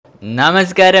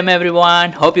Namaskaram,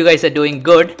 everyone. Hope you guys are doing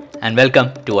good, and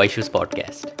welcome to Aishu's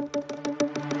podcast.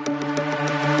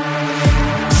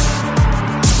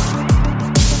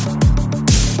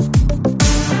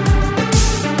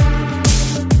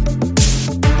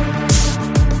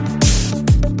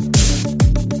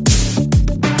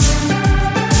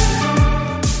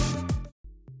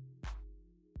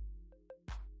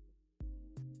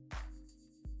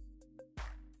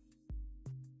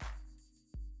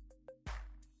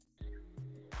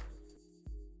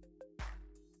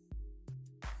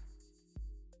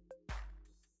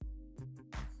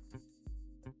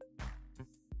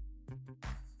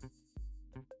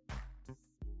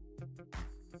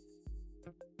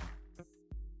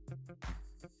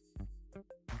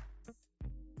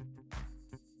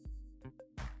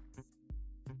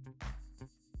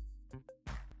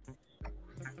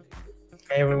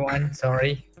 Hey everyone,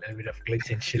 sorry, a little bit of glitch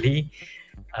initially.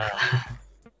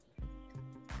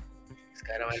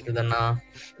 Skyramanthudana,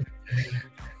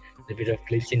 a bit of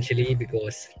glitch initially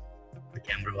because the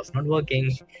camera was not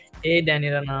working. Hey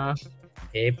Danirana,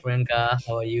 hey Priyanka,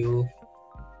 how are you?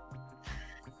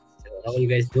 So how are you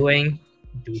guys doing?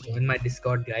 Do join my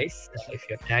Discord, guys, if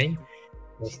you have time.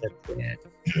 Because that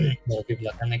more people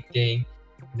are connecting.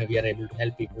 We are able to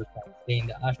help people stay in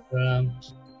the ashram,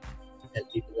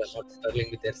 help people who are not struggling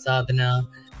with their sadhana,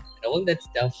 and all that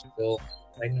stuff. So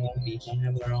right now we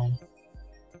have around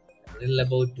a little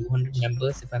about 200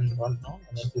 members, if I'm not wrong,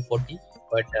 around 240.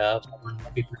 But I want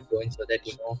more people to join so that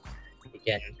we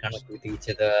can connect with each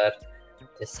other,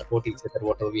 just support each other,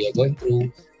 whatever we are going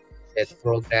through, share the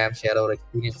program, share our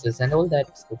experiences, and all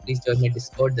that. So please join my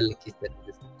Discord. The link is there in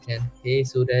the description. Hey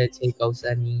Suraj, hey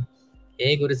Kausani,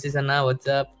 hey Gurusisana, what's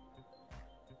up?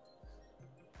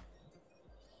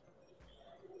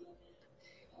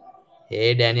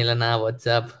 Hey Daniel Anna, what's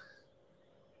up?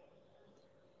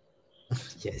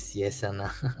 Yes,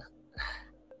 Anna.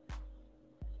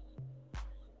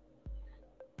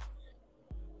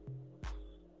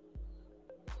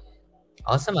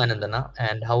 Awesome, Anandana.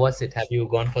 And how was it? Have you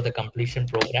gone for the completion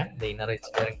program, the inner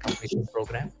engineering completion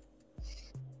program?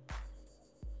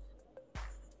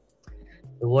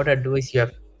 So what advice you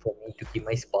have for me to keep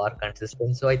my spark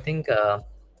consistent? So I think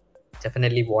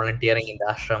definitely volunteering in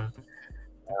the ashram,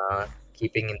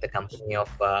 keeping in the company of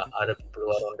other people who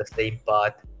are on the same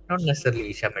path, not necessarily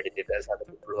Isha meditators, other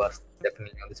people who are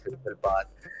definitely on the spiritual path,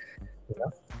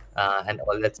 and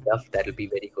all that stuff, that will be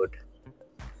very good.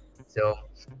 So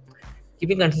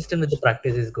keeping consistent with the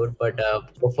practice is good, but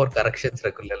go for corrections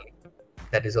regularly.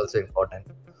 That is also important.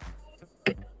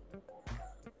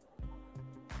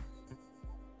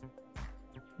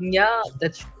 Yeah,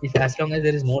 that's if as long as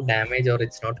there is no damage or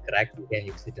it's not cracked, you can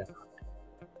use it or not.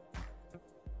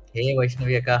 Hey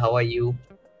Vaishnavi Akka, how are you?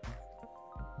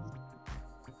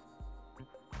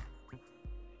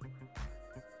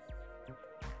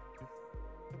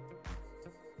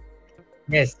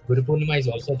 Yes, Guru Purnima is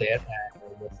also there,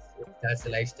 and the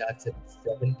live starts at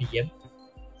 7 p.m.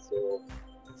 So,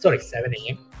 sorry, 7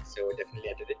 a.m. So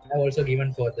definitely attend it. I've also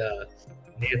given for the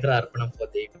Netra Arpanam for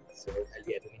Devi, so I'll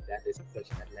be attending that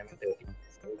session at 11:30.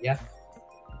 So yeah.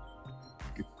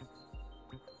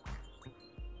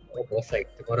 Oh,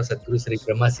 perfect. Tomorrow Sadhguru Sri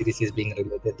Brahma series is being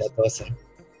related. That's awesome.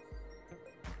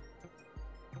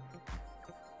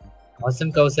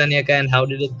 Awesome, Kausanyaka. And how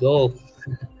did it go?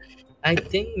 I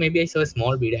think maybe I saw a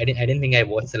small video. I didn't think I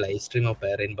watched the live stream of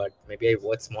Erin, but maybe I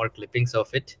watched small clippings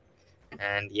of it.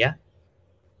 And yeah.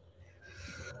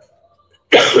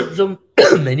 So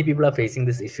many people are facing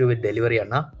this issue with delivery,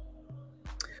 Anna.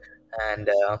 And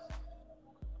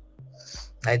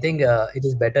I think it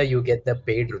is better you get the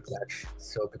paid Rudraksh.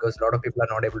 So because a lot of people are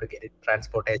not able to get it,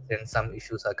 transportation, some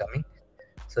issues are coming.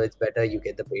 So it's better you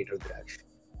get the paid Rudraksh.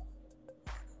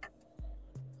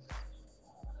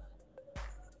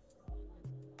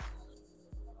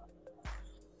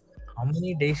 How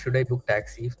many days should I book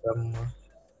taxi from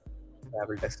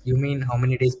travel desk? You mean how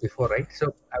many days before, right?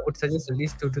 So I would suggest at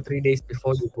least 2 to 3 days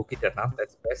before you book it, Anna.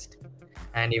 That's best.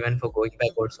 And even for going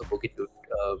back, also book it to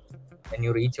when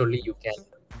you reach only you can.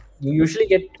 You usually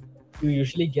get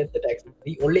the taxi.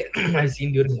 The only I've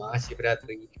seen during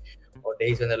Mahashivratri or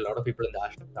days when there are a lot of people in the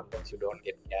ashram, sometimes you don't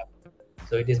get cab.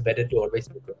 So it is better to always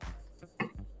book it.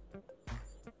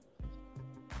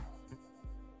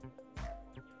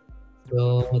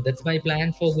 So that's my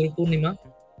plan for Guru Purnima.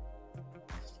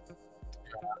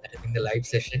 Attending the live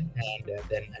session and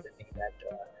then attending that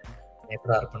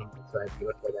Netra Arpanam. So I've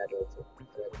given for that also.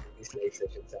 So attending these live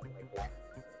sessions are my plan.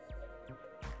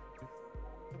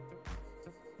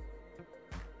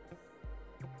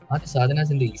 Are the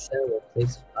sadhanas in the Isha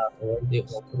websites are all they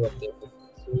offer what they offer?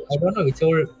 So I don't know which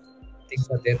all things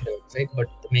are there on the website, but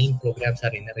the main programs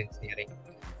are inner engineering,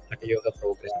 Hatha Yoga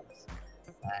programs,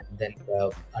 and then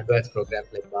advanced programs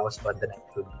like Bhavaspadana.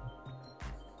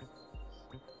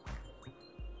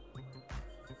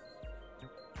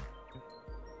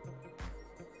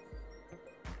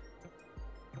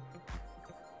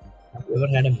 Have you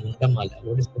ever had a Muntamala?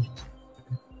 What is that?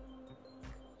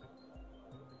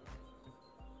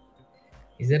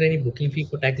 Is there any booking fee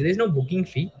for taxi? There's no booking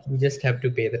fee. You just have to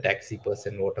pay the taxi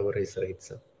person whatever his rates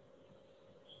are.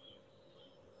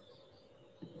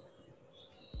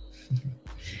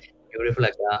 Beautiful,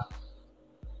 Akka.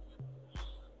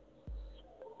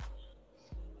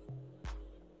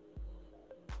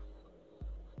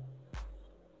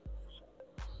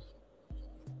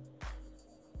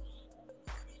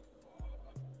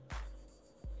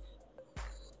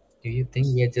 Do you think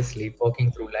we are just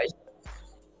sleepwalking through life?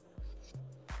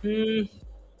 Hmm,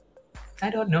 I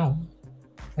don't know.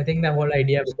 I think the whole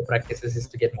idea with the practices is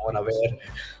to get more aware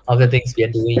of the things we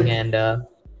are doing, and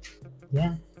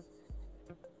yeah,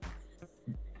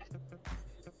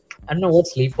 I don't know what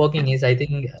sleepwalking is. I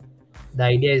think the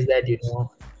idea is that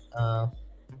uh,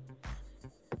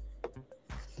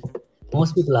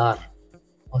 most people are,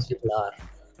 most people are,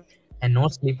 and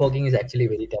not sleepwalking is actually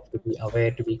very tough. To be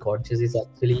aware, to be conscious is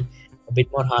actually a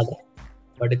bit more harder,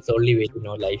 but it's the only way to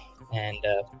know life, and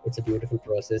it's a beautiful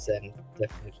process, and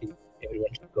definitely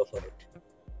everyone should go for it.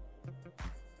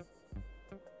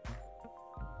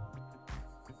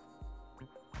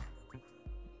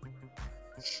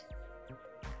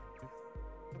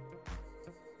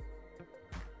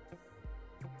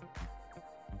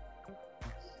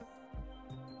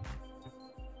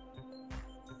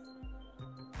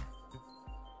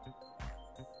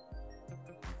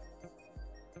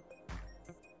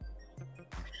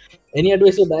 Any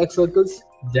advice for dark circles?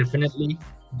 Definitely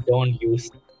don't use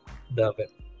the web.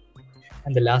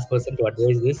 And the last person to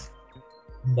advise this,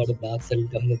 but a dark circle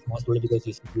comes with most probably because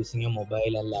you're using your mobile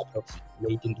and laptops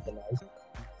late into the night.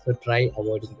 So try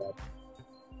avoiding that.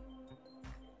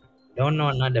 Don't know,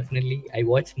 Anna. Definitely. I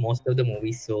watch most of the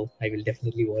movies, so I will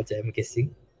definitely watch. I'm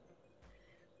guessing.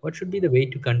 What should be the way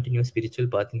to continue spiritual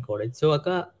path in college? So,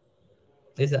 Akka,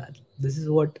 this is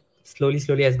what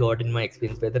slowly has got in my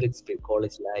experience. Whether it's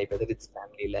college life, whether it's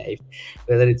family life,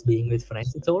 whether it's being with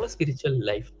friends, it's all a spiritual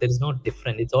life. There is no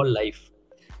different. It's all life.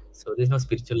 So there's no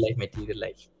spiritual life, material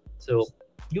life. So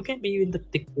you can be in the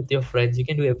thick with your friends. You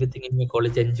can do everything in your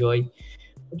college, enjoy.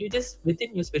 But you just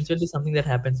within you, spirituality is something that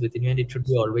happens within you, and it should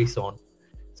be always on.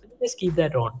 So you just keep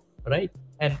that on, right?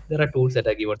 And there are tools that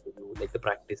are given to you, like the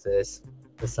practices,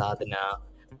 the sadhana,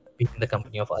 being in the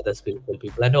company of other spiritual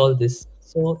people, and all this.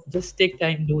 So just take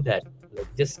time, do that.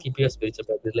 Like just keep your spiritual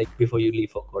practice. Like before you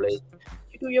leave for college,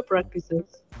 you do your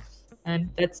practices, and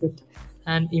that's it.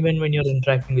 And even when you're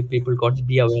interacting with people, got to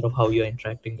be aware of how you're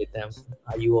interacting with them.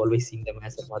 Are you always seeing them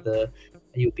as a mother?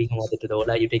 Are you being a mother to the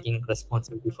world? Are you taking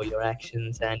responsibility for your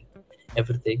actions and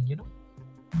everything?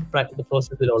 The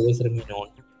process will always remain on.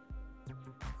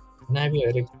 And have you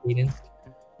ever experienced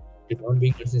not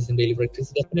being consistent daily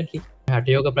practice? Definitely.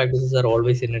 Hatha yoga practices are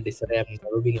always in a disarray. I've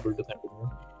never been able to continue.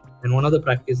 And one of the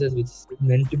practices which is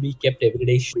meant to be kept every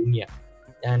day is shunya.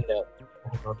 And I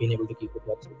have not been able to keep it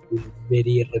up. So been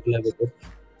very irregular with it,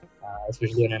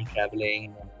 especially when I'm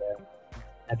traveling. And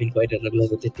I've been quite irregular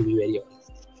with it, to be very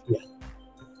honest. Yeah.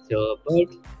 So, but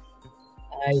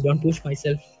I don't push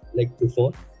myself like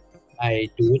before. I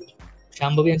do it.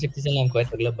 Shambhavi and Shakti I'm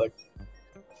quite regular, but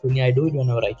Shunya, I do it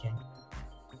whenever I can.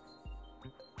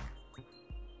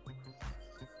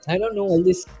 I don't know all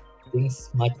these things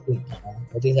much.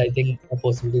 That is, I think, a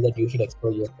possibility that you should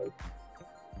explore yourself.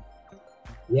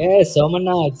 Yes,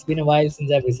 Somana, it's been a while since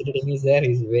I visited him. He's there.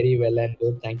 He's very well and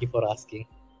good. Thank you for asking.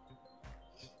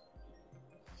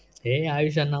 Hey,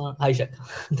 Ayush, Ayush.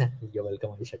 You're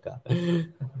welcome, Ayush.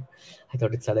 I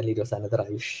thought it was another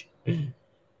Ayush.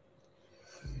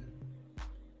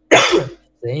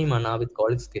 Same, Anna, with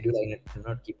college schedule, I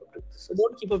cannot keep up to. So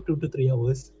don't keep up 2 to 3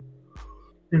 hours.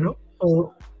 You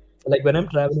know? Like when I'm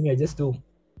traveling, I just do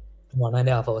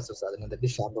 1.5 hours of sadhana. That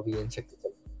is Shambhavi and Shakti.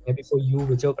 Maybe for you,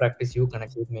 whichever practice you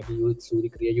connect with, maybe you with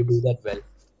Surya Kriya, you do that well.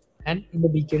 And in the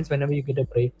weekends, whenever you get a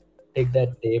break, take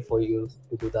that day for you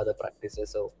to do the other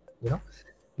practices. So, you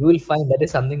will find that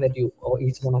is something that you or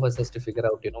each one of us has to figure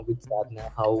out, with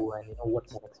sadhana, how and what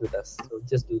connects with us. So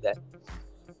just do that.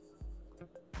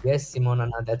 Yes,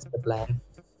 Simona, that's the plan.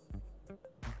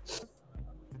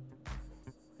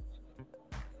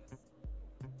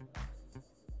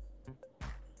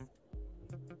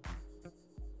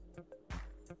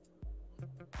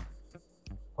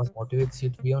 What motivates you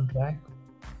to be on track?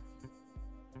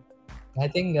 I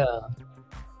think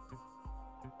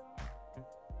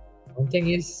One thing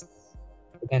is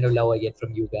the kind of love I get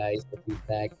from you guys, the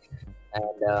feedback,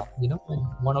 and when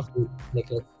one of you,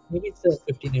 maybe it's a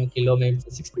 15-year-old or maybe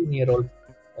it's a 16-year-old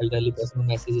elderly person who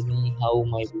messages me how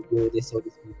my video, they saw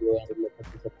this video and it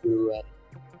looked up to, and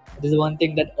this is one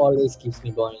thing that always keeps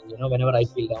me going. Whenever I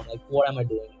feel down, like what am I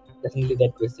doing? Definitely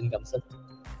that question comes up,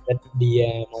 that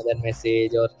DM or that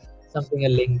message or something, a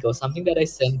link or something that I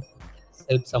send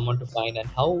help someone to find and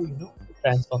how to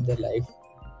transform their life.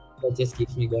 That just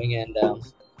keeps me going, and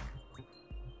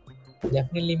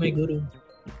definitely my guru.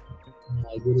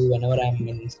 Whenever I'm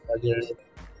in struggle,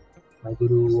 my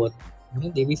guru or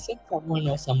they will send someone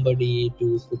or somebody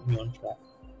to put me on track.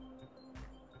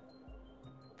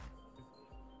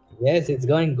 Yes, it's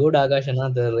going good, Akash.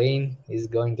 And the rain is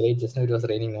going great. Just now it was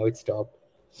raining. Now it stopped.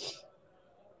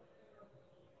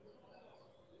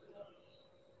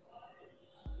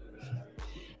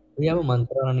 Do you have a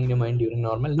mantra running in your mind during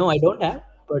normal? No, I don't have.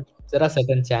 But there are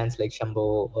certain chants like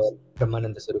Shambho or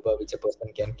Brahmananda Surupa which a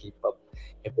person can keep up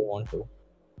if they want to.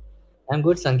 I'm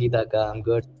good, Sangeeta ka. I'm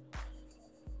good.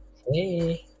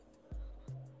 Hey,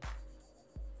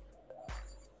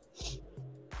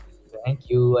 thank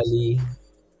you, Ali.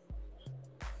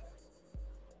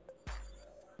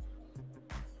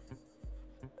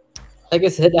 Like I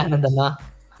said, Anandana,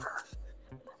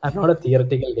 I'm not a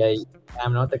theoretical guy.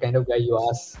 I'm not the kind of guy you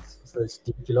ask such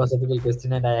deep philosophical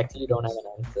question and I actually don't have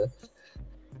an answer.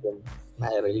 Well,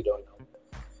 I really don't know.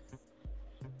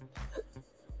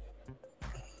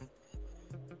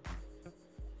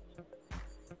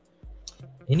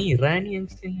 Any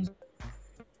Iranians in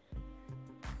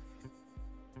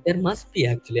there must be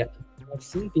actually. I've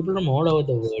seen people from all over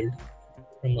the world,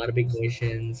 from Arabic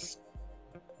nations,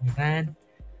 Iran.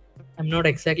 I'm not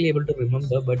exactly able to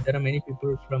remember, but there are many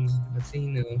people from. I've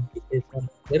seen people from.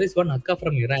 There is one Akka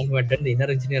from Iran who had done the inner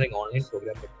engineering online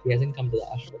program, but he hasn't come to the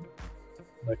ashram.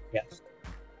 But yeah,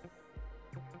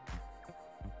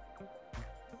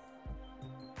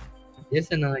 yes,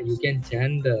 and you can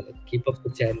chant, keep up the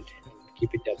chant,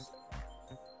 keep it up.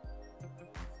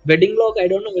 Wedding vlog, I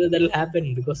don't know whether that'll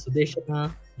happen because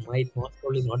Sudeshana might most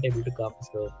probably not able to come.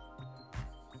 So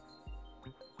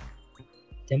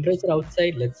temperature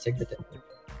outside, let's check the temperature.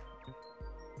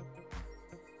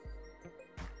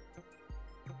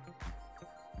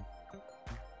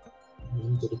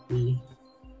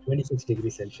 26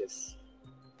 degrees Celsius.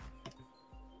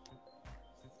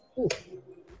 Ooh.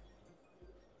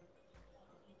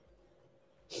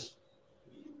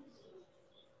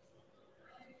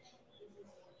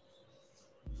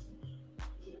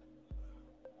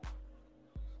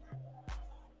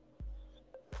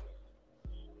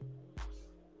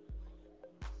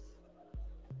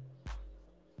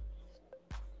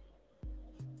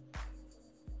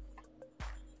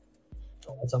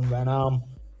 Some Venom.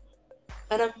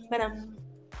 Venom, Venom.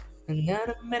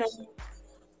 Venom, Venom.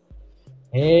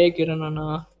 Hey,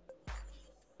 Kiranana.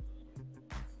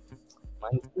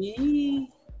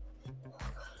 Monkey.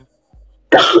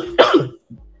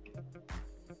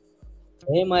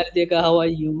 Hey, Martika, how are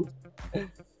you?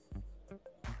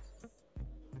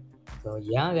 So,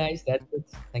 yeah, guys, that's it.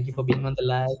 Thank you for being on the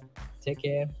live. Take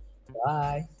care.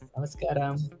 Bye.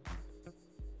 Namaskaram.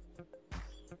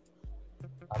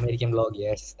 American vlog,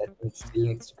 yes, that still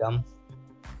needs to come.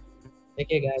 Take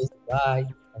care, guys. Bye.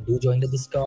 And do join the Discord.